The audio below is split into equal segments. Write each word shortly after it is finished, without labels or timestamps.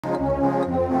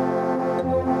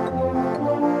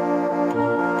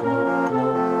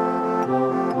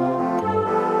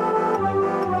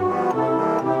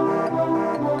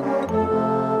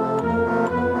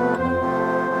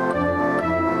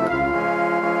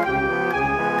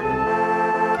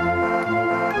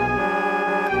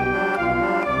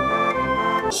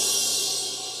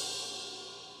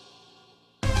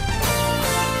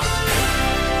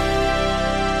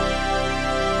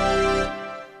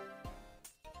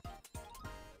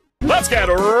let's get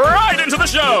right into the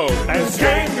show! There's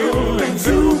Gangle and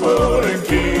Zooble and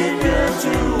King and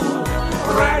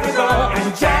Two, Radical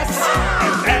and Jax,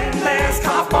 and then there's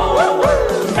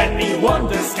Kaufmo. Many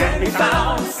wonders can be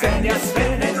found, send you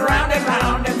spinning round and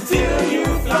round until you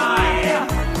fly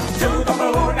to the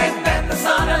moon and then the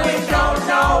sun, and we don't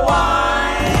know why.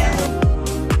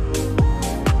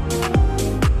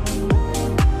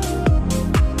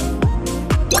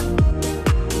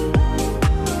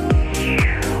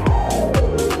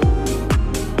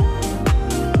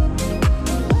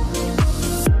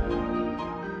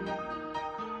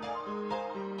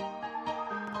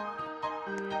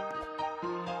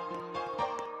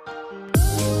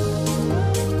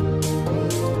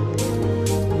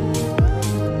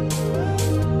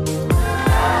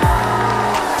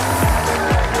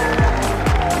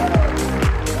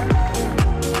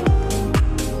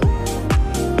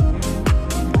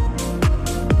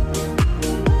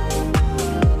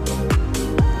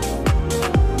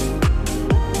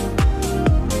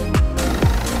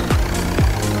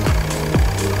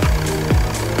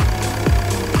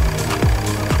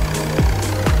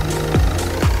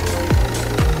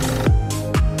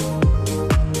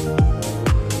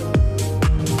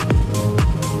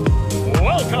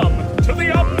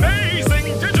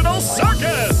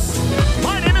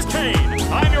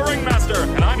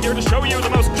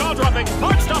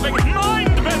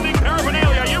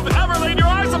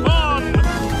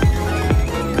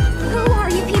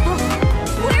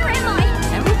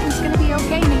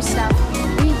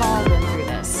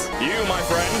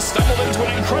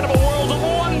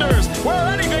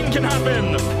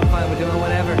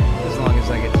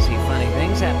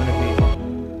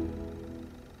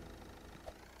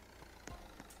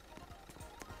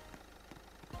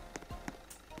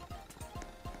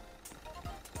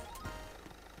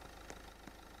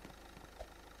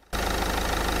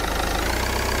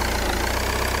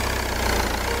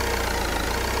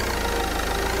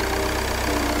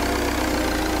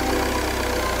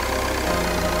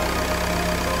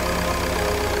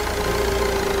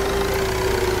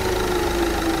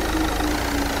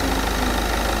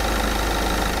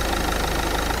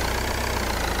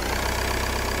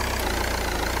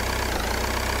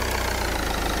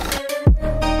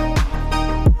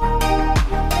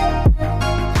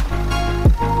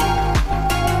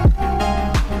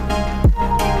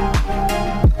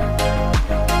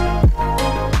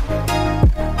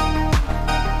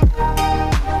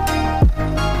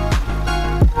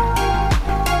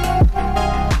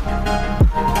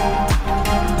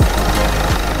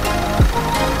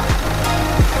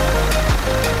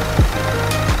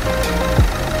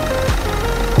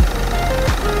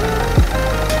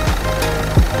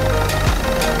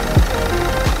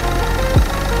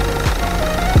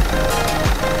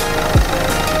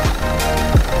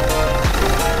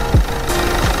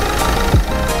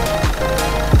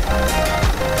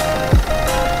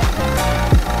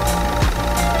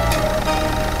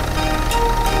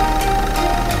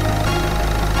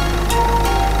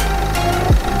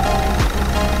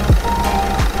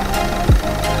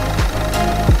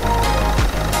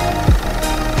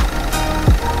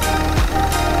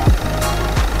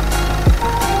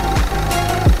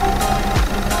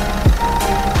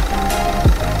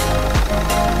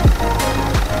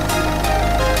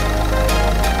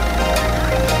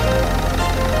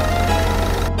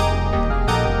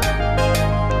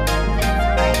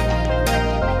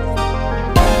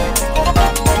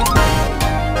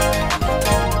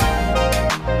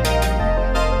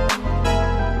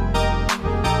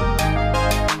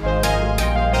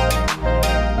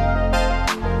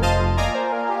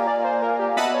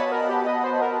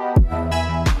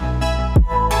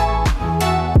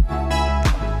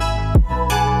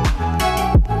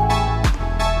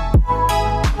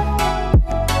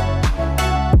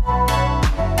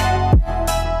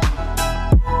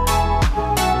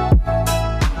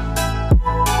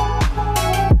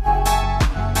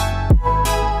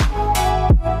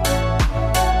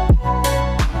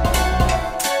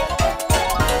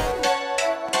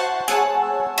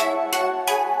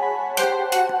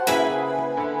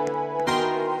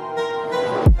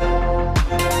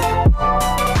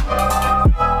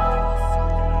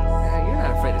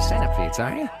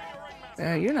 Are you?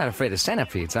 You're not afraid of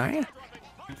centipedes, are you?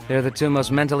 They're the two most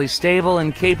mentally stable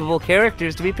and capable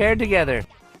characters to be paired together.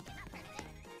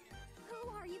 Who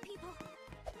are you people?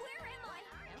 Where am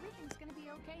I? Everything's gonna be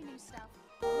okay, new stuff.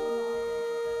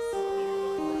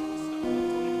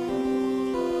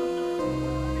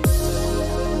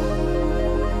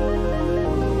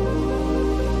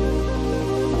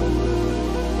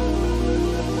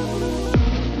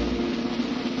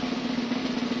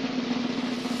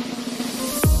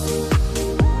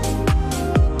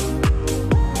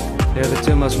 They're the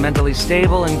two most mentally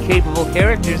stable and capable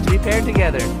characters to be paired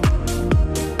together.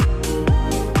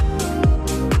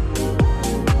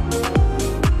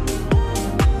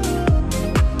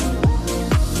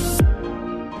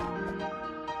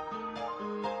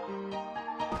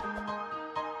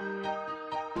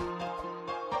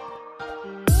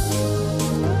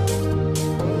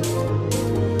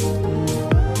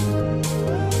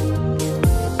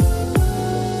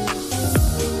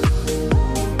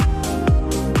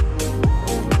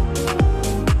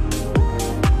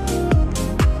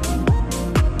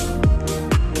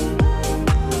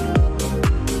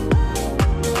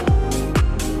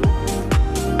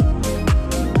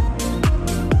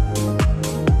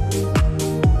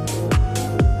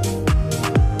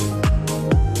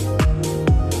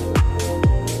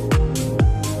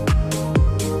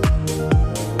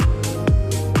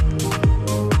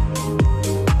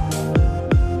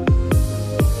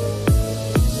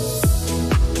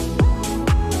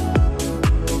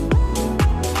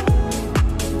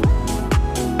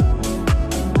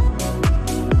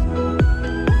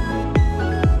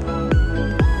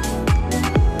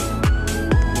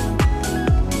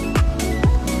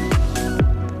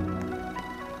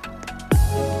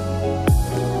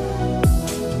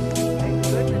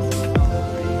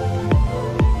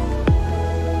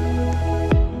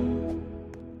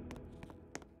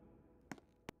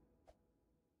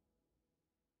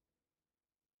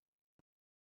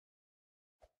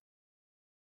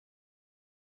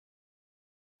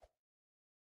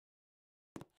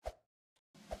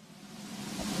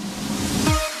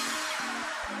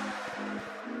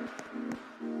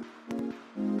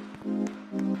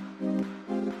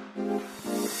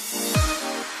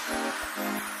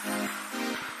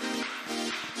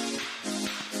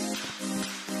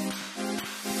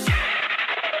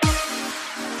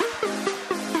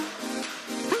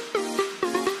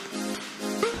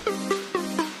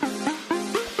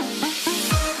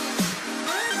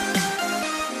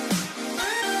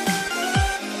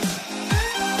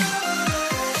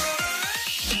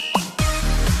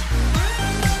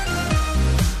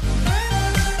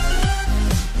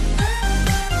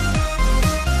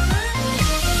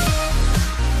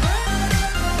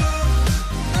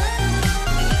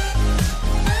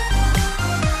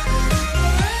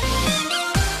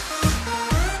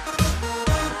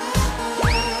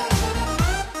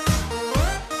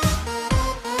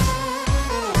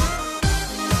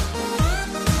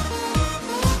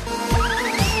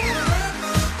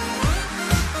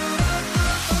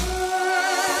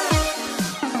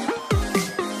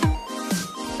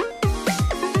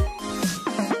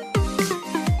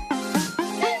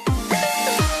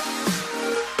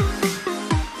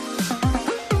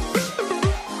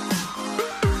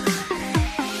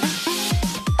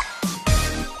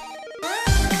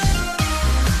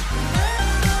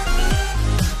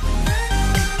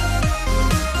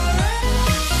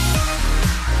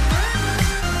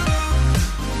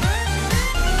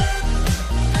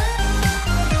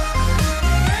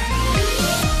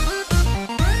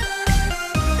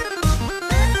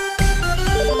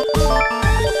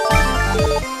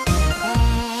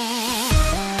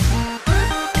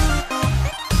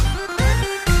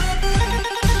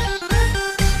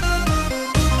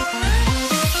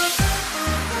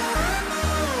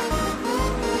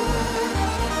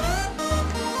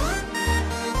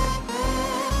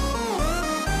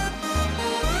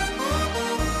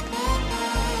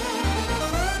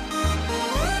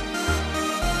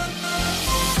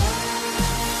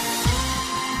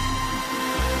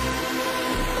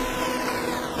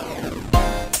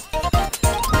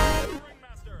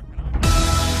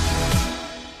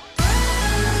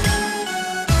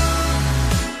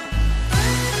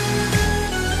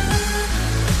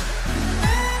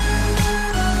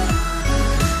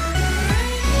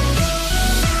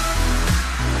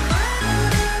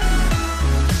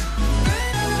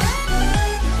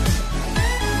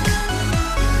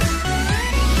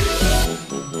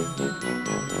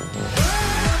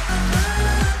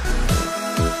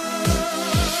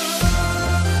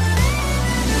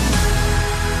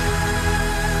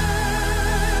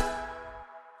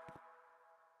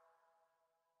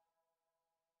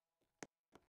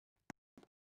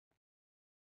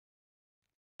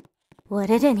 What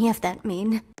did any of that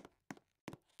mean?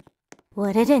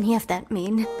 What did any of that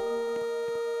mean?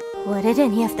 What did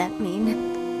any of that mean?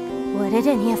 What did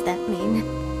any of that mean?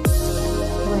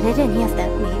 What did any of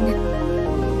that mean?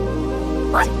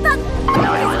 What the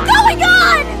is going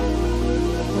on?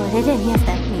 What did any of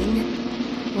that mean?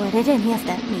 What did any of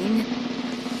that mean?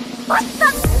 What the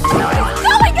is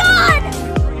going on?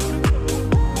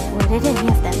 What did any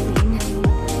of that mean?